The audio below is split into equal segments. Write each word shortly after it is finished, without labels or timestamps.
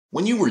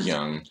When you were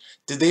young,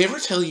 did they ever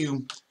tell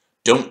you,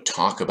 don't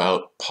talk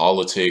about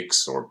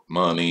politics or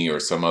money or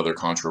some other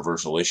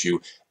controversial issue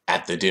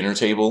at the dinner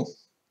table?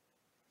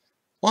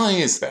 Why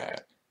is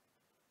that?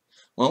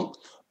 Well,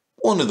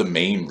 one of the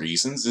main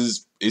reasons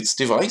is it's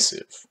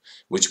divisive,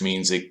 which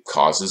means it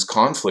causes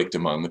conflict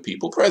among the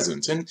people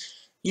present, and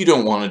you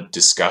don't want a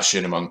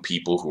discussion among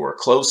people who are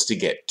close to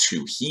get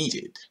too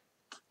heated.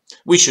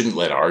 We shouldn't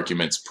let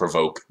arguments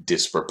provoke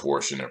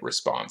disproportionate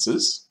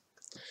responses.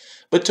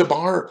 But to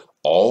bar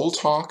all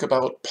talk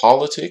about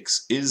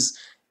politics is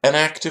an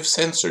act of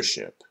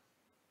censorship.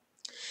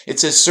 It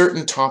says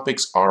certain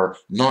topics are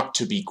not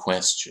to be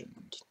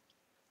questioned.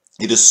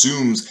 It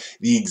assumes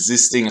the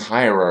existing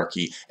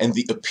hierarchy and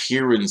the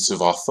appearance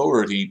of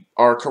authority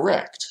are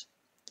correct.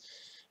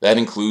 That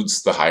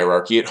includes the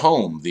hierarchy at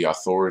home, the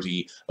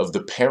authority of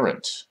the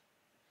parent.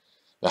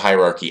 The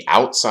hierarchy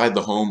outside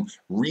the home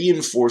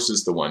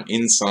reinforces the one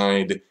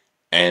inside,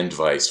 and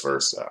vice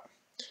versa.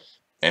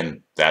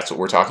 And that's what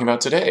we're talking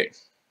about today.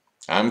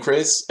 I'm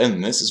Chris,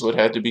 and this is what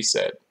had to be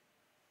said.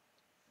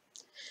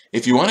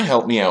 If you want to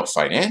help me out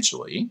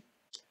financially,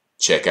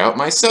 check out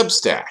my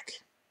Substack.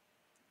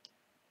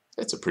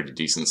 That's a pretty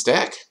decent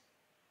stack.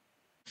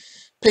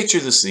 Picture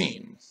the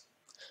scene.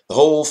 The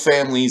whole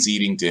family's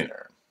eating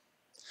dinner.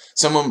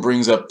 Someone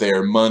brings up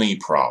their money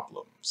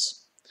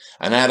problems.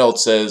 An adult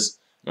says,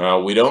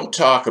 we don't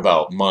talk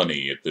about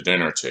money at the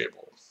dinner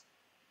table.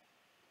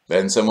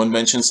 Then someone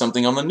mentions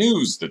something on the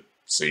news that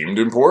seemed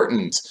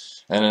important,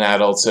 and an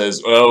adult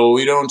says, oh,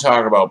 we don't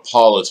talk about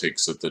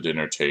politics at the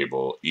dinner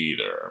table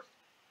either.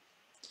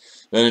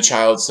 Then a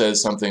child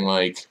says something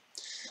like,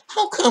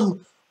 how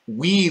come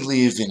we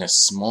live in a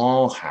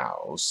small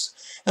house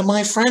and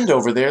my friend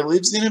over there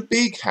lives in a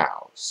big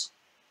house?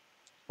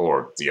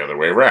 Or the other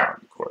way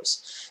around, of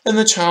course. And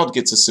the child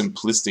gets a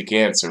simplistic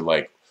answer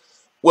like,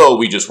 well,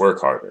 we just work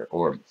harder,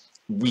 or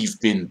we've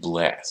been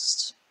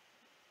blessed.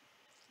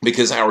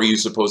 Because how are you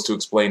supposed to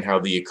explain how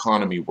the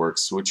economy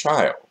works to a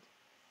child?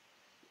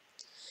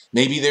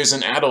 Maybe there's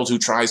an adult who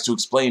tries to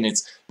explain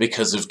it's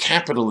because of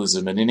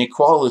capitalism and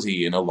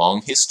inequality and a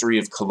long history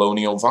of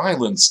colonial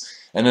violence,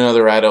 and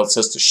another adult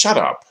says to shut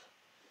up,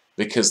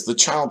 because the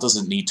child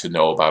doesn't need to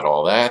know about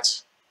all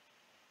that.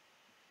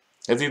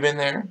 Have you been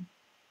there?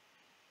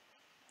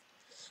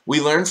 We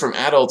learn from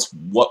adults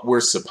what we're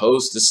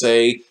supposed to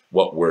say,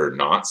 what we're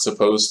not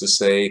supposed to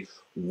say,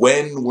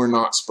 when we're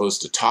not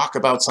supposed to talk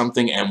about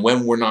something, and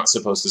when we're not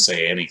supposed to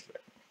say anything.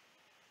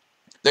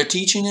 They're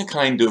teaching a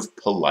kind of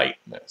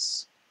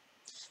politeness.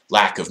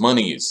 Lack of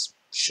money is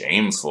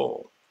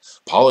shameful.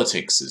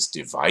 Politics is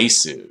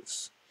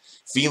divisive.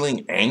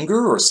 Feeling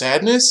anger or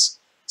sadness?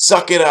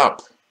 Suck it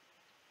up.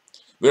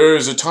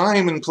 There's a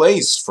time and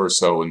place for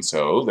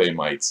so-and-so, they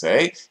might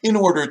say, in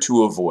order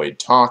to avoid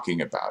talking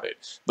about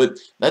it. But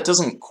that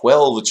doesn't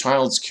quell the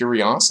child's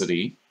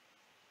curiosity.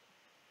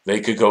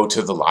 They could go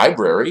to the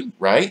library,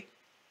 right?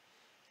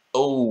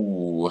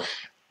 Oh,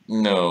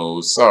 no,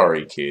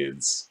 sorry,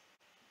 kids.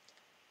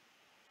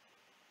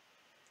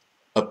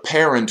 A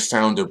parent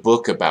found a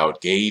book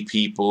about gay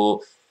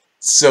people,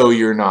 so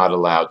you're not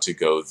allowed to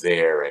go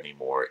there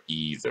anymore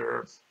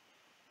either.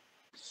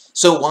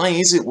 So why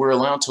is it we're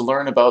allowed to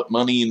learn about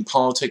money and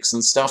politics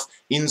and stuff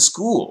in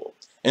school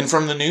and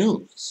from the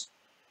news?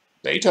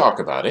 They talk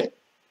about it.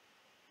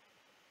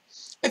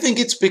 I think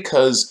it's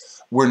because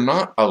we're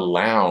not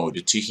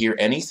allowed to hear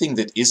anything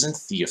that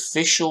isn't the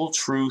official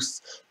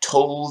truth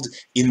told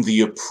in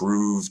the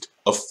approved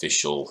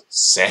official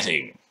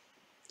setting.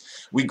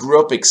 We grew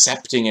up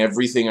accepting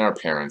everything our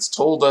parents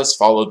told us,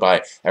 followed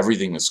by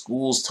everything the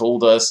schools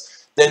told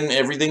us, then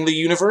everything the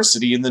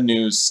university and the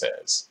news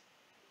says.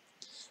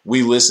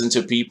 We listen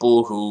to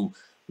people who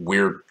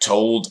we're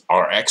told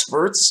are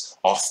experts,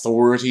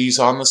 authorities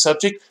on the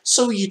subject,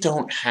 so you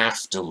don't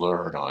have to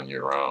learn on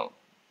your own.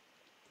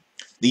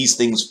 These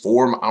things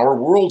form our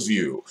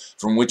worldview,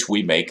 from which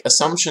we make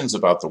assumptions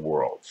about the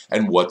world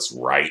and what's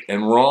right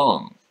and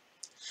wrong.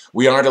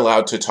 We aren't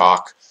allowed to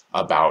talk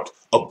about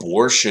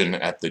abortion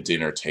at the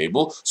dinner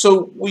table,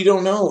 so we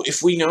don't know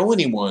if we know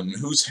anyone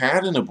who's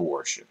had an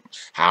abortion,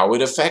 how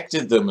it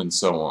affected them, and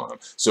so on.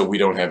 So we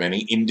don't have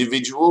any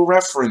individual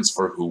reference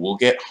for who will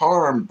get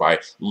harmed by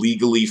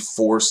legally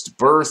forced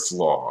birth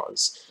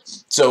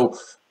laws. So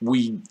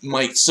we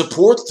might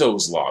support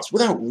those laws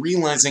without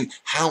realizing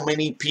how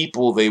many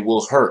people they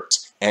will hurt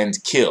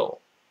and kill.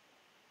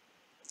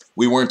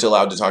 We weren't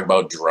allowed to talk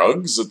about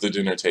drugs at the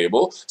dinner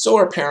table, so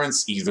our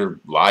parents either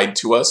lied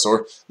to us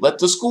or let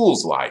the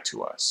schools lie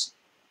to us.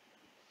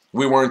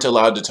 We weren't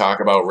allowed to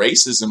talk about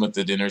racism at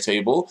the dinner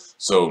table,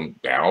 so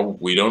now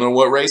we don't know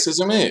what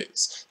racism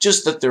is.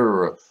 Just that there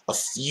are a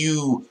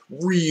few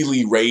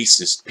really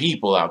racist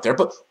people out there,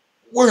 but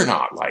we're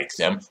not like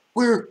them.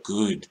 We're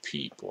good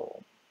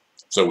people.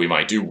 So we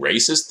might do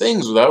racist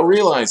things without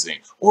realizing,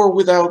 or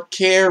without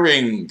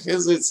caring,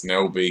 because it's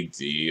no big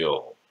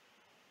deal.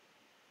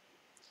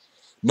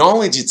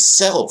 Knowledge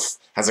itself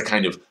has a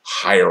kind of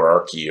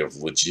hierarchy of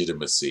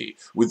legitimacy,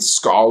 with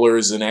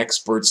scholars and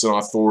experts and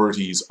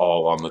authorities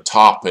all on the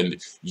top,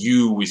 and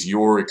you with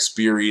your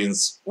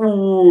experience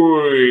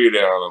way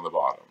down on the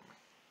bottom.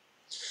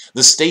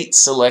 The state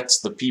selects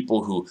the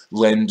people who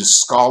lend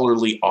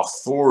scholarly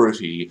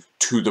authority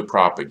to the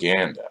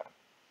propaganda.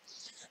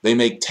 They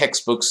make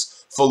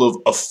textbooks full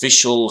of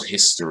official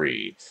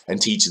history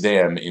and teach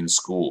them in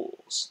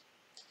schools.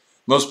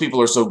 Most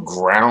people are so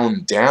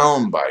ground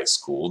down by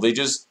school, they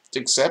just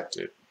accept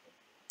it.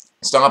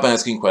 Stop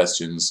asking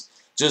questions,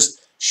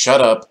 just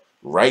shut up,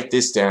 write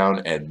this down,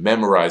 and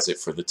memorize it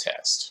for the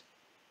test.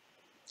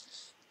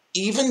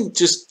 Even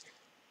just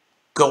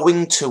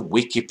going to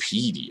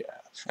Wikipedia.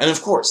 And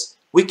of course,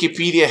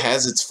 Wikipedia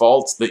has its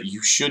faults that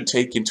you should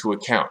take into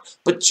account,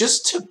 but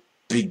just to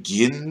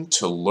begin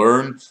to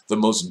learn the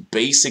most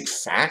basic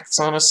facts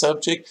on a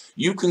subject,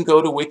 you can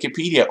go to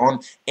Wikipedia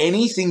on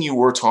anything you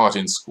were taught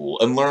in school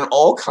and learn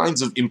all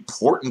kinds of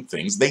important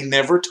things they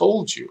never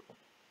told you.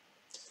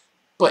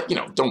 But,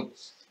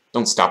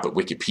 don't stop at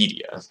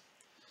Wikipedia.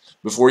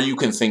 Before you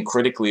can think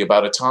critically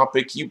about a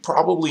topic, you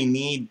probably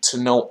need to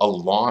know a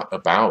lot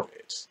about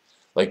it.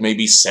 Like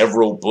maybe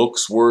several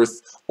books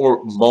worth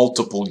or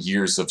multiple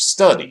years of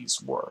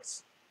studies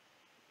worth.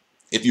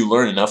 If you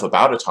learn enough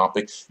about a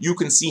topic, you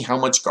can see how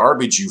much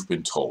garbage you've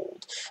been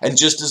told. And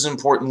just as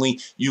importantly,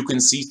 you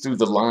can see through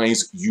the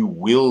lies you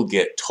will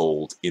get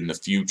told in the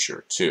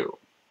future, too.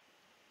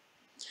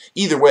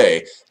 Either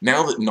way,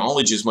 now that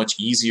knowledge is much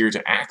easier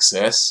to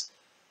access,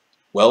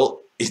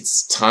 well,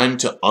 it's time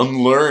to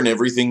unlearn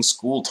everything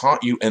school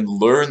taught you and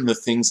learn the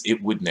things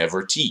it would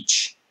never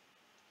teach.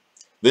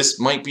 This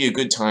might be a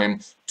good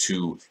time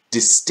to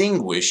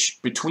distinguish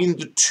between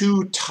the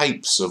two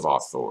types of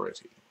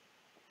authority.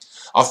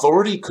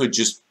 Authority could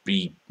just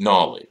be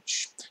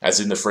knowledge, as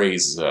in the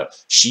phrase,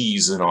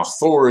 she's an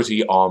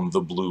authority on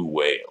the blue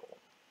whale.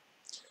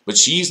 But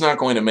she's not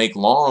going to make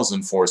laws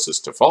and force us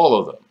to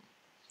follow them.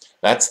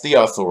 That's the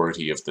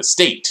authority of the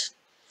state.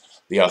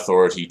 The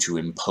authority to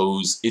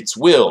impose its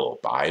will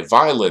by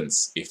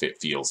violence if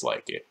it feels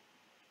like it.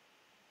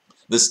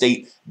 The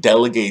state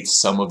delegates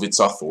some of its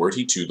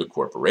authority to the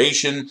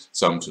corporation,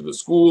 some to the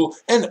school,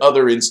 and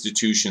other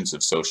institutions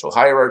of social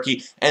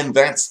hierarchy, and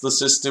that's the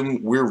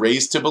system we're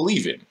raised to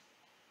believe in.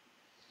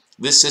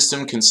 This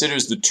system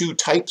considers the two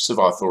types of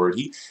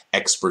authority,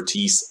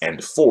 expertise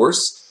and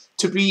force,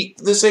 to be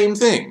the same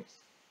thing.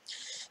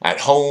 At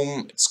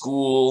home, at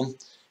school,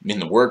 in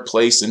the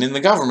workplace, and in the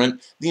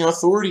government, the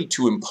authority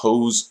to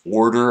impose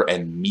order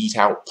and mete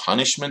out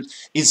punishment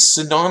is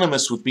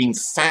synonymous with being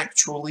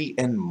factually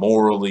and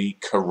morally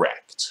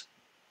correct.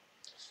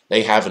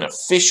 They have an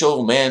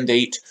official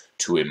mandate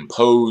to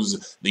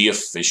impose the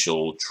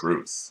official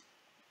truth.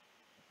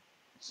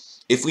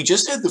 If we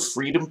just had the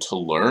freedom to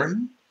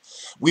learn,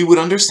 we would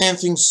understand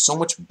things so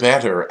much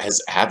better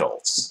as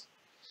adults.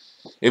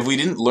 If we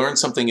didn't learn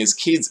something as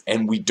kids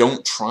and we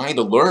don't try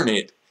to learn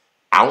it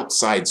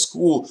outside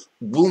school,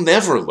 we'll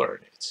never learn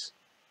it.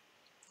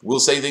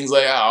 We'll say things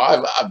like,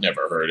 oh, I've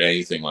never heard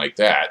anything like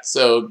that,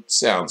 so it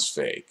sounds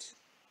fake.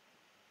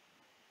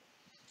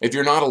 If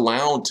you're not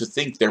allowed to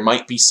think there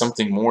might be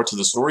something more to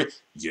the story,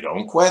 you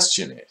don't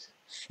question it.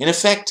 In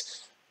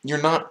effect,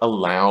 you're not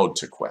allowed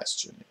to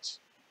question it.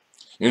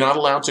 You're not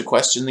allowed to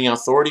question the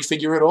authority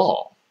figure at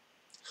all.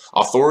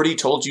 Authority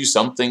told you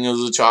something as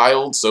a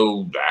child,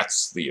 so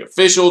that's the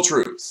official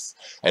truth.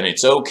 And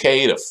it's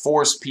okay to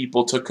force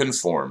people to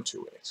conform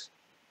to it.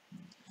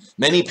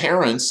 Many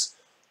parents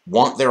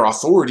want their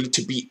authority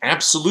to be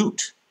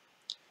absolute.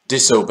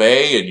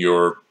 Disobey and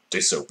you're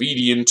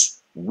disobedient,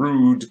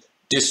 rude,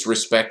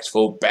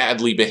 disrespectful,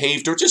 badly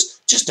behaved, or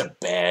just a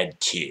bad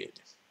kid.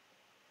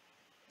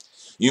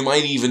 You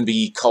might even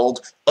be called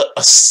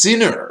a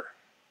sinner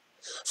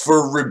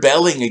for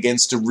rebelling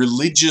against a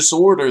religious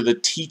order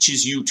that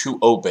teaches you to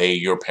obey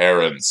your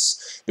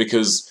parents,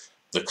 because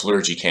the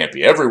clergy can't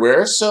be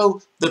everywhere,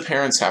 so the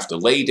parents have to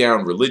lay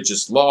down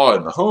religious law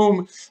in the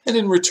home, and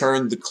in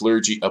return the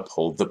clergy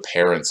uphold the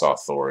parents'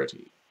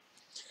 authority.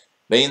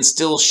 They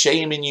instill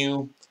shame in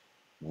you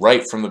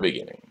right from the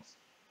beginning.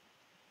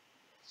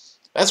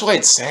 That's why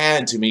it's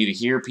sad to me to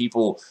hear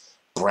people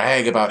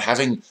brag about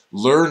having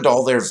learned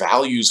all their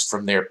values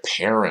from their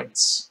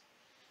parents,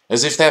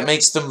 as if that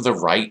makes them the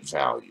right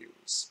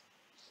values.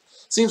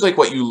 Seems like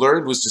what you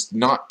learned was just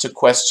not to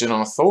question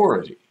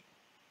authority.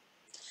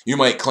 You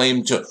might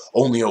claim to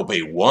only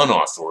obey one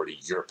authority,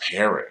 your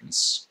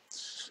parents.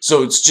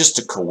 So it's just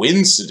a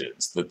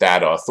coincidence that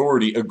that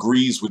authority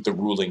agrees with the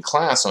ruling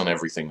class on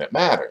everything that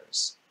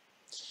matters.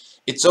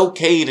 It's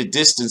okay to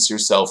distance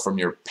yourself from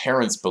your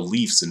parents'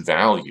 beliefs and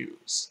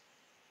values.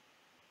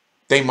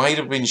 They might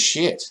have been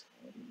shit.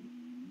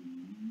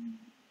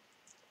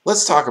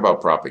 Let's talk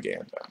about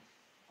propaganda.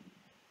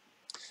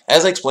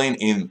 As I explained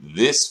in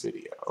this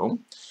video,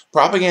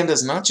 propaganda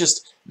is not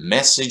just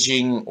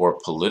messaging or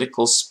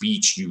political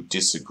speech you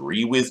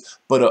disagree with,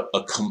 but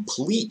a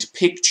complete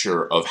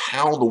picture of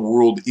how the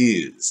world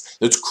is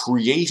that's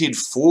created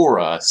for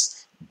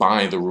us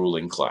by the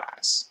ruling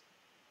class.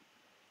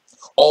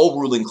 All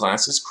ruling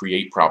classes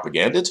create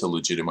propaganda to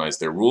legitimize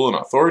their rule and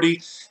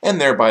authority,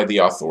 and thereby the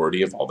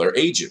authority of all their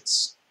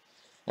agents.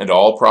 And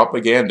all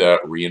propaganda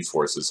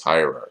reinforces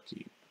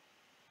hierarchy.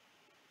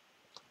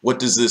 What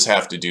does this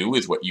have to do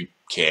with what you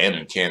can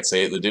and can't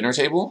say at the dinner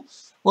table?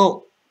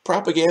 Well,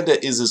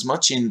 propaganda is as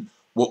much in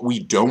what we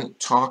don't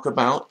talk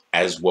about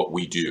as what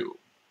we do.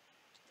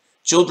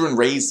 Children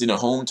raised in a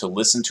home to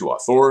listen to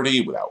authority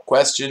without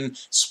question,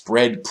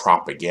 spread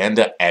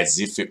propaganda as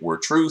if it were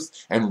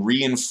truth, and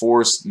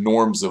reinforce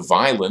norms of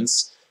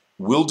violence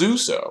will do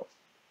so.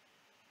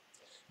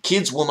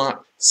 Kids will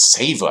not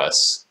save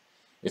us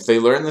if they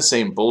learn the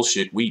same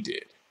bullshit we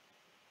did.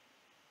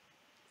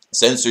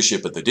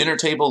 Censorship at the dinner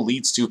table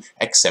leads to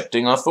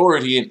accepting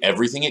authority in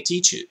everything it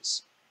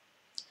teaches.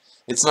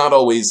 It's not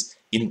always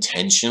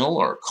intentional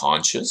or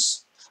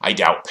conscious. I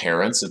doubt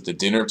parents at the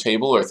dinner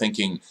table are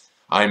thinking,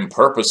 I'm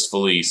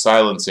purposefully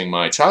silencing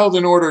my child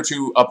in order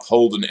to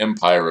uphold an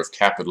empire of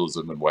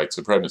capitalism and white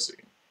supremacy.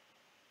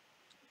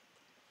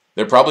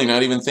 They're probably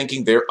not even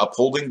thinking they're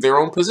upholding their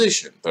own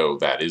position, though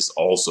that is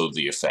also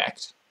the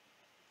effect.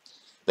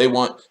 They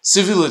want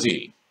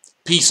civility,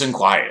 peace and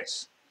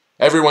quiet,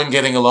 everyone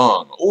getting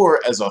along, or,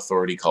 as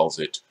authority calls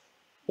it,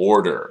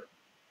 order.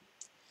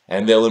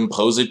 And they'll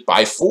impose it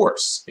by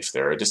force if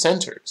there are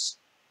dissenters.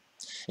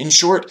 In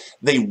short,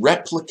 they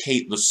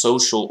replicate the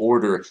social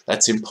order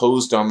that's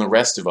imposed on the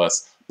rest of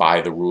us by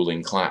the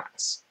ruling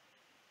class.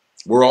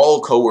 We're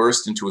all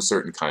coerced into a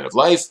certain kind of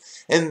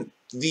life, and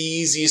the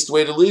easiest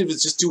way to live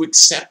is just to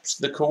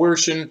accept the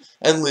coercion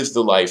and live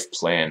the life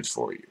planned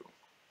for you.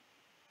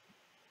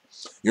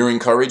 You're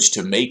encouraged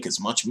to make as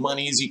much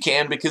money as you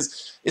can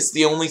because it's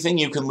the only thing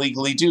you can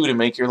legally do to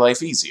make your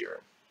life easier.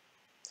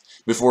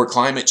 Before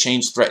climate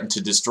change threatened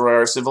to destroy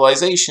our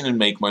civilization and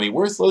make money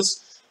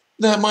worthless,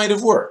 that might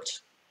have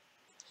worked.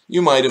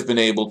 You might have been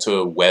able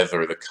to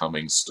weather the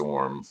coming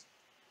storm.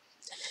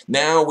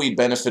 Now we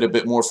benefit a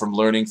bit more from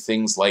learning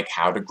things like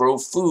how to grow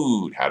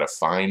food, how to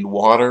find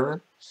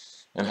water,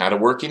 and how to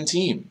work in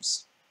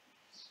teams.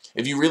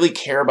 If you really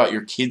care about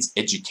your kids'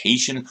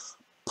 education,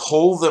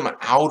 pull them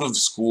out of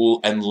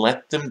school and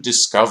let them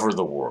discover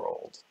the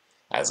world,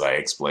 as I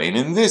explain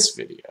in this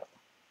video.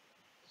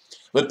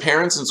 But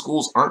parents and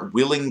schools aren't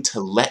willing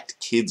to let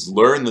kids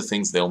learn the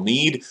things they'll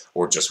need,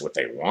 or just what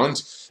they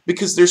want,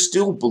 because they're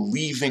still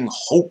believing,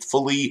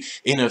 hopefully,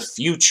 in a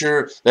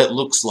future that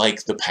looks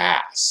like the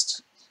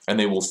past. And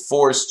they will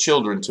force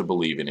children to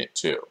believe in it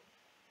too.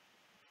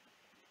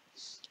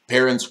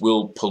 Parents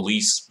will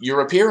police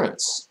your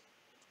appearance.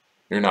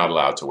 You're not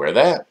allowed to wear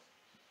that.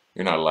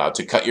 You're not allowed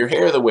to cut your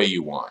hair the way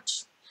you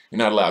want. You're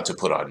not allowed to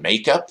put on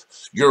makeup.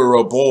 You're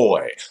a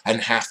boy and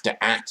have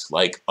to act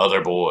like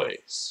other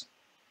boys.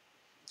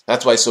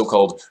 That's why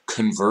so-called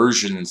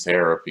conversion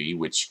therapy,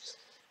 which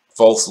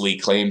falsely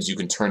claims you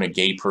can turn a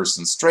gay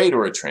person straight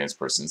or a trans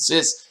person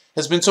cis,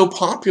 has been so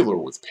popular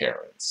with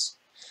parents,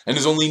 and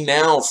is only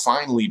now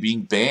finally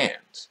being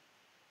banned.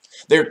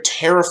 They're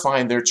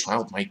terrified their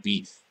child might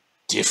be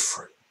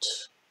different,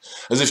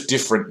 as if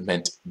different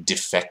meant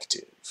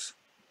defective.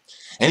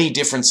 Any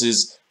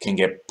differences can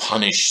get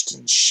punished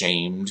and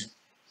shamed.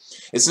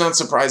 It's not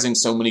surprising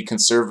so many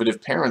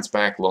conservative parents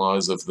back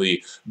laws of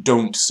the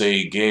don't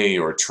say gay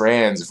or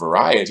trans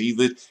variety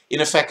that, in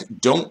effect,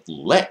 don't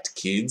let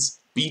kids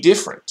be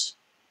different.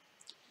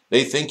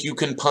 They think you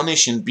can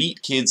punish and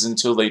beat kids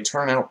until they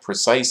turn out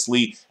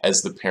precisely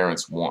as the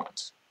parents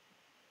want.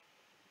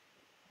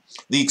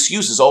 The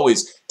excuse is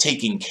always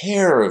taking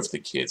care of the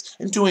kids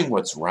and doing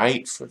what's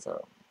right for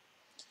them.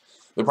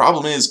 The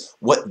problem is,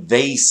 what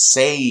they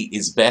say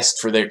is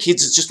best for their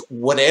kids is just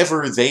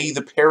whatever they,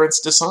 the parents,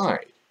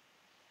 decide.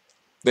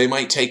 They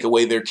might take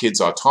away their kids'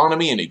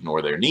 autonomy and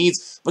ignore their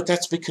needs, but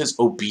that's because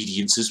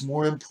obedience is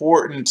more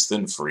important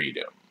than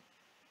freedom.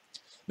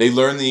 They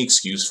learn the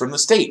excuse from the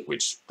state,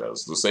 which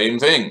does the same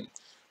thing,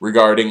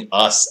 regarding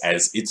us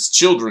as its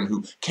children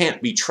who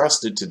can't be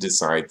trusted to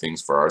decide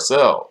things for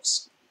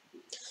ourselves.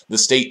 The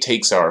state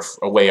takes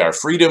away our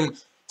freedom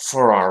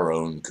for our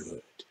own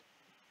good.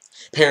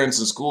 Parents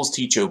and schools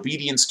teach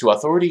obedience to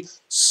authority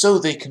so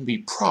they can be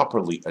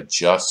properly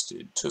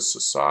adjusted to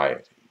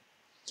society.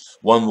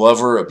 One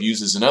lover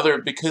abuses another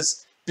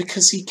because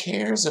he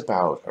cares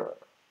about her.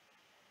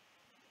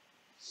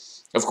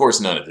 Of course,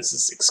 none of this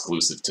is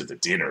exclusive to the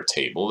dinner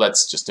table.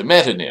 That's just a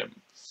metonym.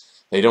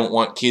 They don't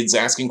want kids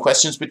asking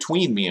questions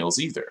between meals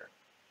either.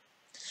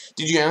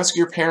 Did you ask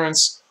your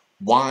parents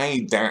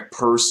why that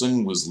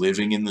person was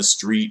living in the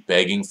street,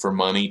 begging for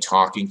money,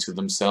 talking to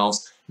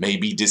themselves,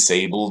 maybe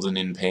disabled and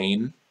in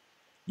pain?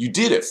 You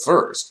did at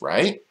first,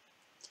 right?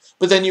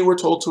 But then you were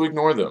told to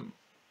ignore them.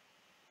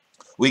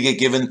 We get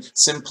given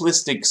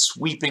simplistic,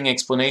 sweeping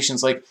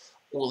explanations like,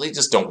 well, they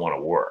just don't want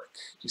to work,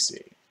 you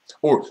see.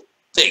 Or,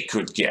 they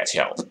could get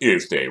help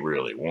if they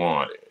really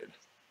wanted.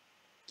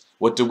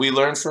 What do we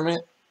learn from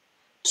it?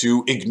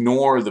 To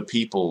ignore the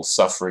people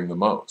suffering the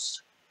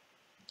most.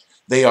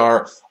 They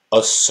are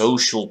a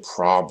social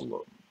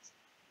problem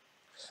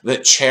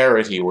that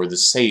charity or the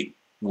state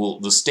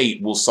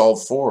will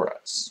solve for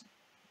us.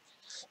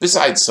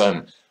 Besides,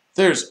 son,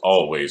 There's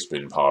always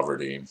been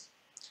poverty,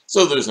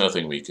 so there's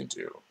nothing we can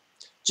do.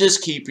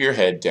 Just keep your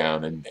head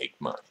down and make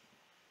money.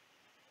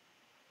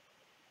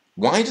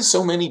 Why do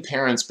so many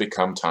parents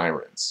become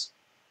tyrants?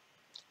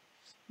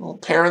 Well,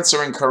 parents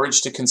are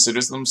encouraged to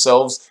consider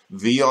themselves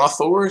the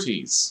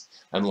authorities.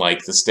 And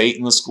like the state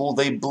and the school,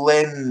 they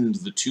blend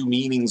the two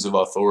meanings of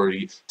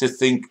authority to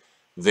think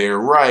they're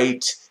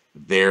right,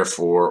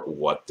 therefore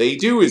what they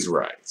do is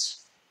right.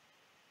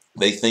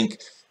 They think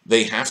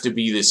they have to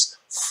be this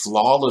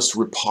flawless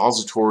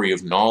repository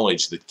of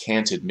knowledge that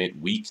can't admit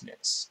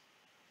weakness.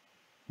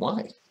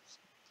 Why?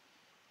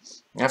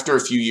 After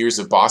a few years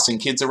of bossing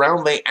kids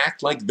around, they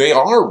act like they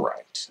are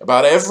right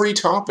about every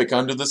topic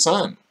under the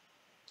sun.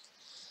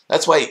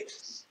 That's why,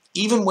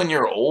 even when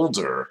you're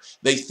older,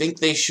 they think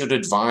they should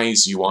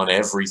advise you on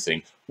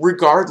everything,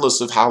 regardless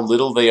of how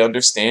little they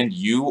understand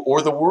you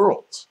or the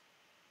world.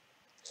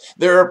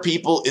 There are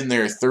people in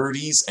their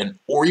 30s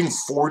or even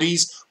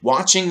 40s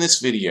watching this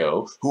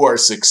video who are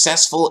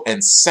successful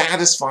and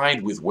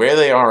satisfied with where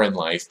they are in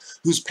life,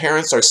 whose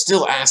parents are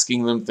still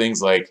asking them things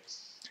like,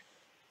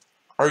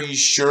 "Are you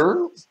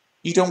sure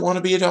you don't want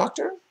to be a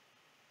doctor?"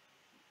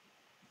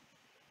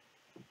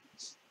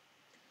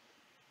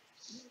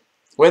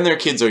 When their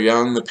kids are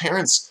young, the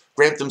parents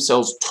grant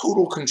themselves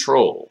total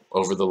control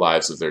over the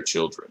lives of their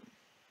children.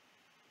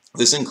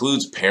 This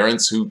includes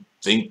parents who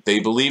think they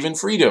believe in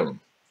freedom,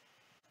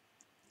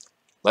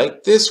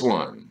 like this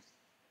one.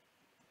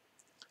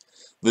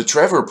 The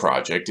Trevor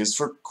Project is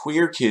for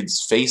queer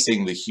kids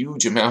facing the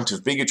huge amount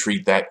of bigotry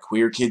that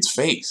queer kids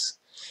face,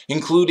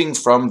 including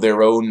from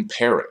their own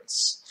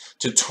parents,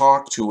 to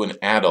talk to an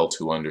adult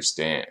who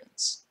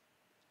understands.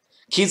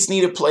 Kids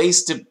need a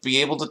place to be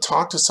able to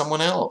talk to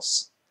someone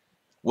else.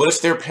 What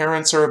if their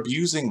parents are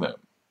abusing them?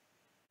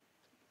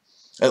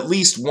 At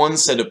least one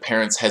set of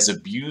parents has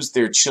abused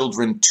their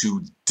children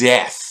to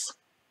death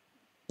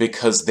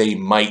because they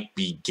might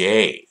be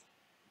gay.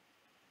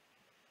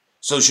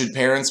 So should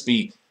parents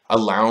be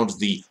allowed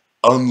the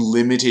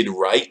unlimited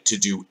right to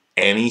do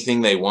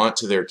anything they want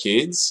to their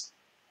kids?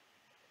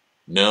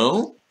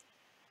 No?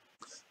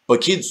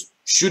 But kids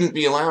shouldn't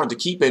be allowed to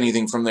keep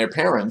anything from their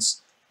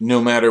parents, no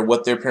matter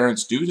what their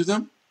parents do to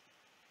them?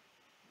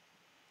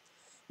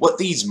 What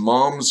these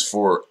moms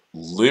for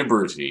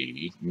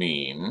liberty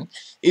mean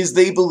is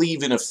they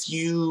believe in a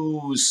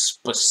few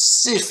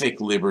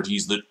specific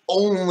liberties that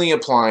only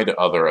apply to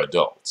other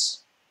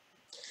adults.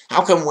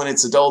 How come when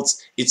it's adults,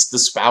 it's the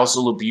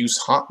spousal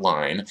abuse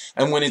hotline,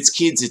 and when it's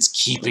kids, it's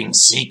keeping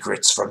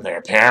secrets from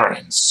their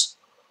parents?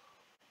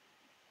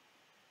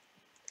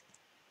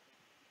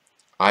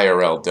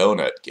 IRL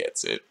Donut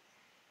gets it.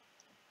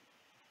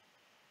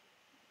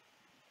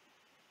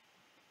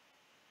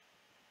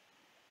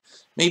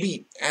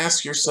 Maybe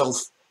ask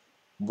yourself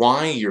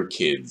why your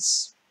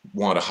kids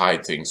want to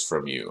hide things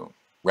from you,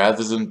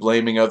 rather than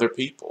blaming other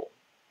people.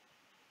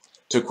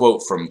 To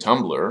quote from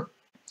Tumblr,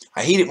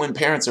 "I hate it when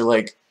parents are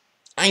like,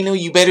 'I know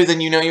you better than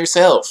you know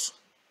yourself.'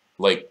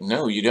 Like,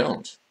 no, you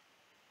don't.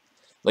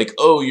 Like,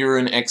 'Oh, you're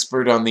an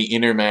expert on the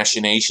inner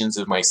machinations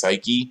of my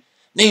psyche?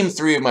 Name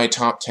 3 of my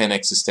top 10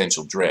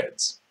 existential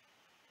dreads.'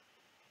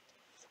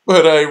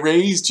 But I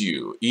raised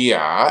you,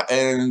 yeah,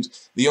 and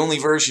the only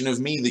version of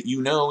me that you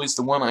know is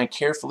the one I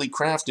carefully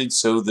crafted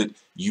so that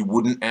you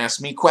wouldn't ask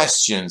me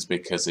questions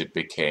because it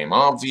became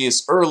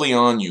obvious early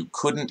on you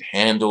couldn't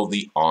handle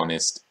the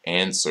honest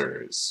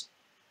answers."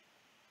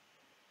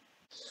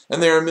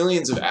 And there are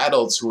millions of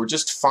adults who are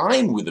just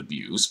fine with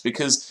abuse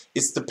because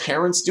it's the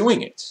parents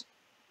doing it.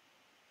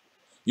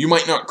 You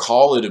might not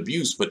call it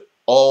abuse, but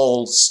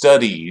all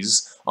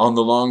studies on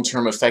the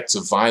long-term effects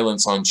of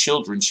violence on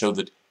children show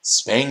that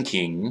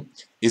spanking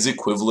is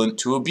equivalent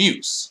to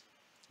abuse,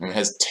 and it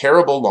has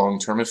terrible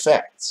long-term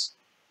effects.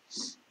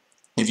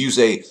 If you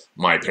say,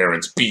 "My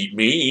parents beat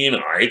me and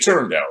I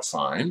turned out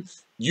fine,"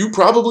 you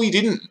probably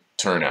didn't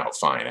turn out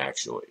fine,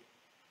 actually.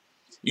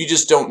 You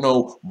just don't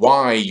know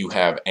why you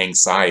have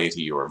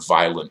anxiety or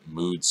violent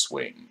mood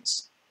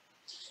swings.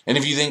 And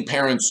if you think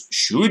parents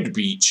should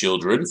beat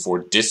children for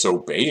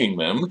disobeying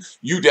them,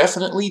 you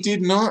definitely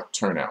did not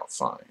turn out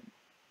fine.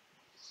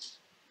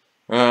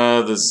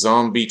 The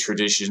zombie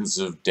traditions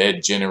of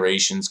dead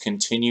generations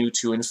continue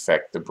to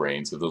infect the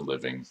brains of the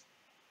living.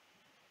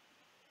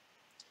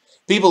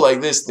 People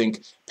like this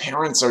think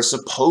parents are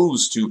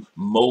supposed to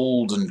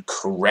mold and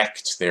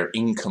correct their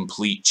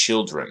incomplete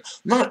children,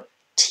 not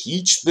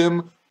teach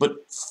them,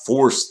 but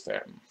force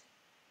them.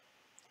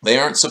 They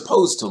aren't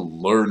supposed to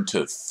learn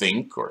to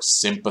think or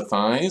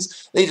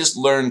sympathize, they just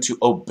learn to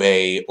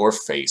obey or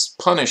face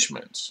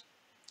punishment.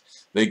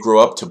 They grow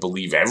up to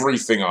believe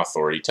everything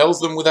authority tells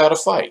them without a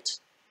fight.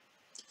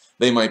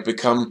 They might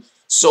become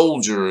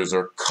soldiers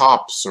or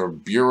cops or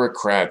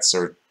bureaucrats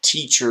or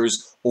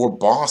teachers or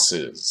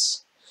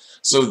bosses,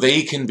 so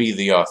they can be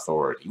the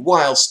authority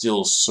while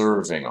still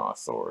serving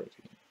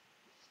authority.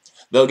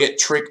 They'll get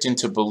tricked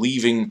into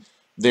believing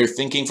they're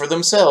thinking for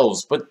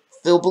themselves, but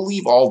they'll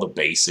believe all the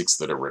basics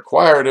that are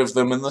required of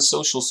them and the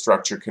social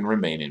structure can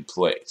remain in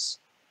place.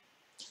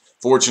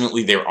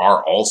 Fortunately, there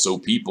are also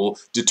people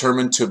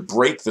determined to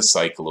break the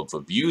cycle of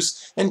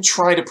abuse and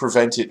try to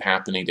prevent it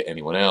happening to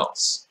anyone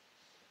else.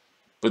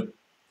 But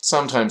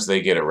sometimes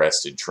they get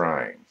arrested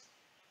trying.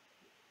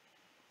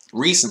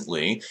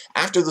 Recently,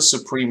 after the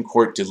Supreme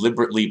Court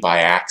deliberately by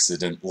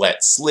accident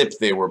let slip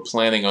they were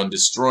planning on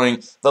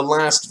destroying the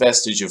last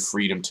vestige of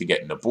freedom to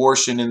get an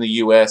abortion in the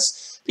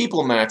US,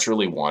 people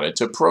naturally wanted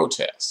to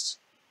protest.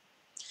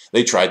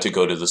 They tried to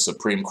go to the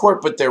Supreme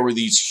Court, but there were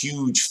these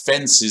huge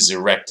fences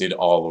erected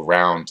all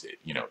around it,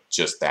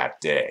 just that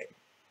day.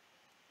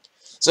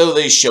 So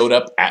they showed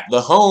up at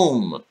the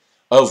home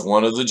of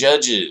one of the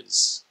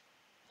judges.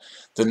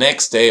 The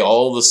next day,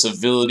 all the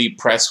civility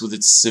press with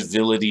its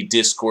civility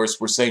discourse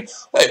were saying,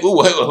 hey,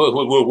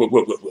 whoa.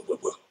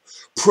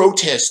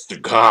 Protest the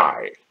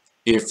guy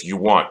if you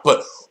want,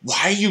 but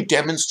why are you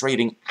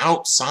demonstrating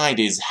outside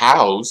his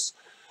house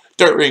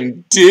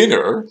during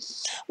dinner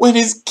when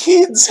his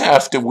kids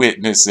have to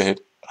witness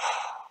it?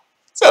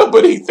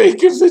 Somebody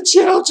think of the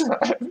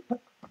children.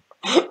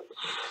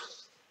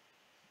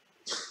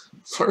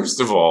 First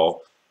of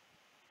all,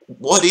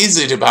 what is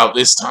it about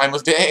this time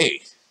of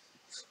day?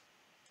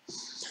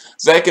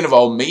 Second of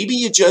all,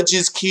 maybe a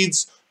judge's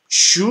kids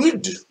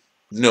should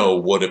know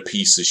what a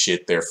piece of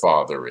shit their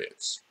father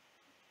is.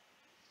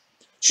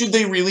 Should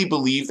they really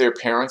believe their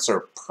parents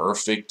are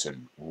perfect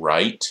and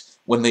right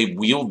when they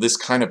wield this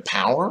kind of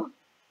power?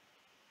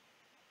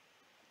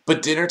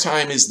 But dinner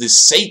time is this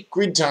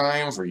sacred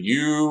time for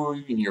you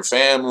and your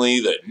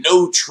family that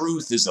no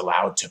truth is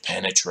allowed to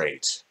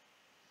penetrate.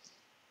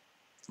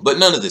 But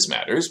none of this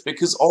matters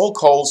because all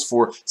calls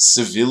for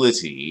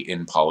civility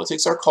in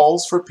politics are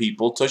calls for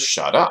people to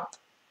shut up.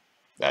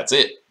 That's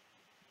it.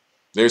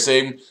 They're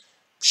saying,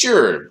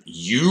 sure,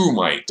 you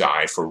might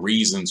die for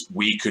reasons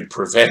we could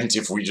prevent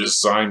if we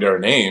just signed our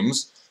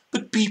names,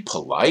 but be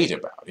polite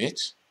about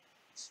it.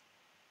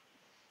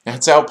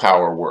 That's how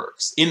power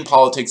works, in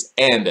politics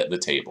and at the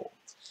table.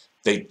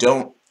 They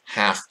don't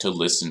have to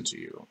listen to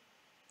you.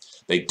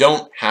 They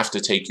don't have to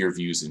take your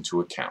views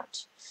into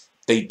account.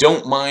 They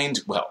don't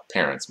mind, well,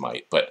 parents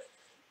might, but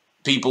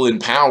people in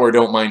power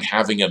don't mind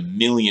having 1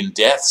 million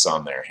deaths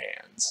on their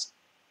hands.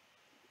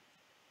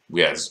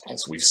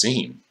 As we've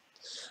seen.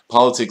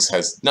 Politics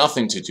has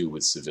nothing to do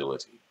with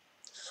civility.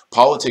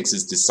 Politics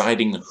is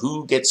deciding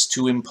who gets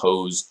to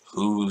impose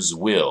whose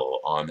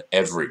will on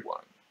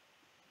everyone.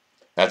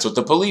 That's what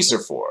the police are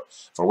for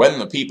when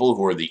the people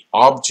who are the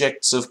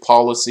objects of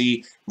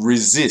policy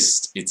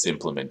resist its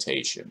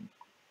implementation.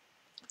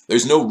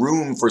 There's no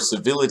room for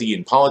civility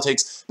in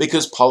politics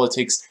because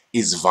politics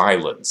is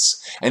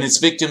violence, and its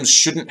victims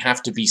shouldn't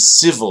have to be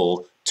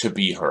civil to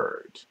be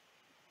heard.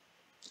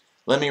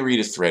 Let me read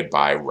a thread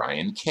by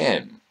Ryan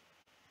Ken.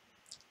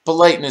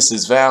 Politeness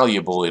is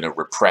valuable in a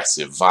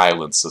repressive,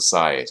 violent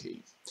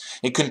society.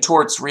 It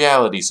contorts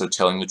reality so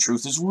telling the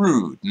truth is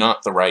rude,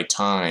 not the right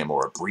time,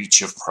 or a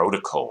breach of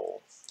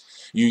protocol.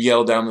 You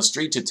yell down the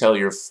street to tell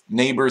your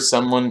neighbor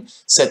someone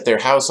set their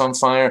house on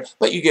fire,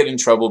 but you get in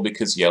trouble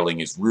because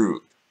yelling is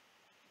rude.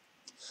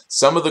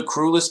 Some of the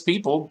cruelest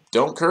people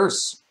don't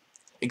curse.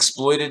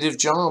 Exploitative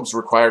jobs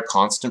require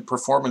constant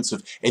performance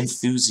of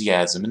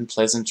enthusiasm and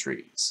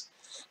pleasantries.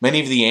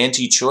 Many of the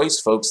anti-choice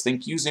folks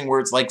think using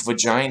words like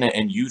vagina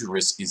and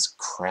uterus is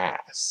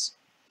crass.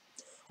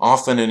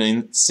 Often an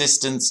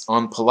insistence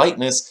on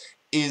politeness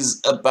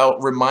is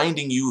about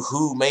reminding you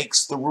who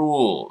makes the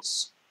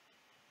rules.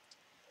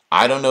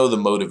 I don't know the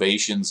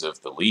motivations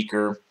of the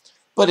leaker,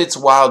 but it's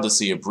wild to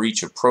see a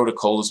breach of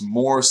protocol is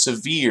more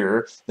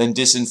severe than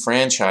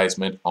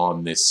disenfranchisement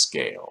on this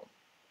scale.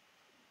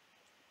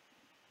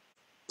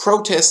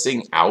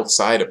 Protesting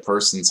outside a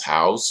person's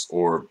house,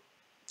 or,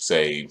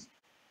 say,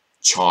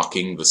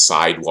 chalking the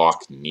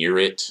sidewalk near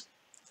it,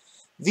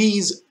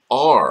 these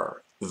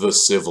are the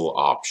civil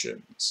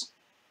options.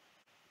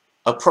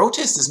 A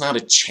protest is not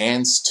a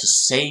chance to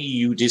say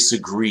you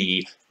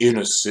disagree in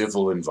a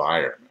civil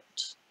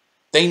environment.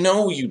 They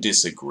know you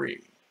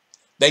disagree.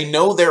 They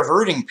know they're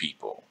hurting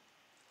people.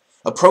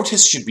 A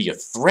protest should be a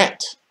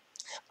threat,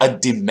 a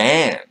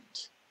demand.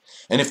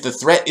 And if the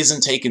threat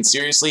isn't taken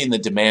seriously and the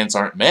demands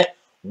aren't met,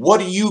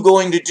 what are you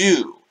going to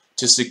do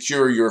to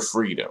secure your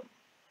freedom?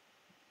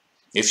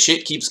 If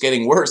shit keeps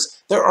getting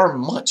worse, there are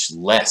much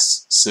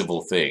less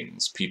civil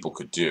things people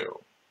could do.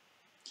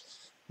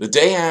 The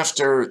day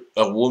after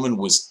a woman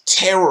was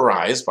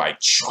terrorized by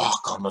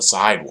chalk on the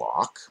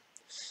sidewalk,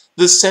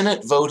 the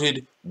Senate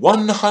voted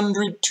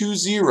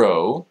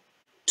 100-0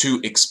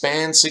 to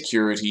expand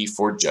security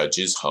for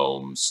judges'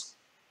 homes.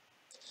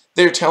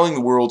 They're telling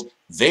the world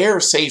their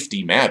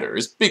safety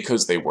matters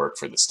because they work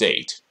for the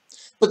state,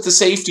 but the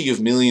safety of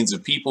millions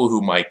of people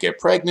who might get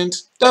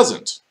pregnant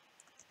doesn't.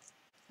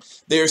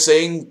 They're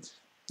saying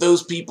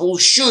those people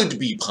should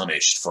be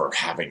punished for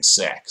having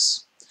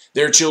sex.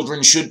 Their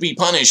children should be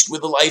punished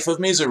with a life of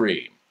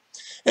misery.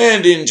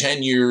 And in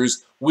 10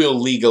 years, we'll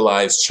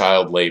legalize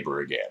child labor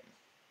again.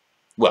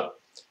 Well,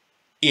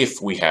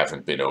 if we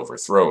haven't been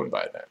overthrown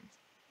by then.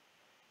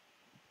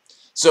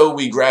 So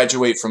we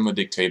graduate from the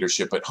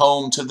dictatorship at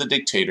home to the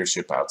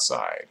dictatorship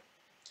outside.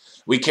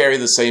 We carry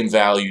the same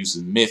values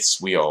and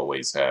myths we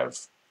always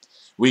have.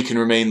 We can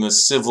remain the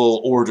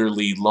civil,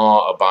 orderly,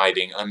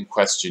 law-abiding,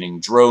 unquestioning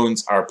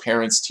drones our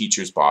parents,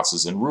 teachers,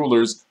 bosses, and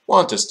rulers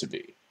want us to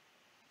be.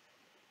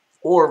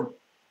 Or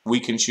we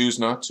can choose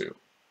not to.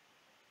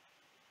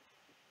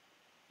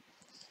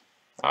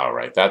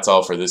 Alright, that's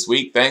all for this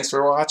week. Thanks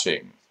for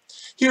watching.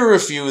 Here are a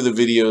few of the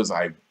videos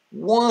I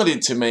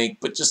wanted to make,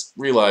 but just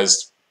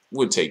realized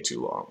would take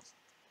too long.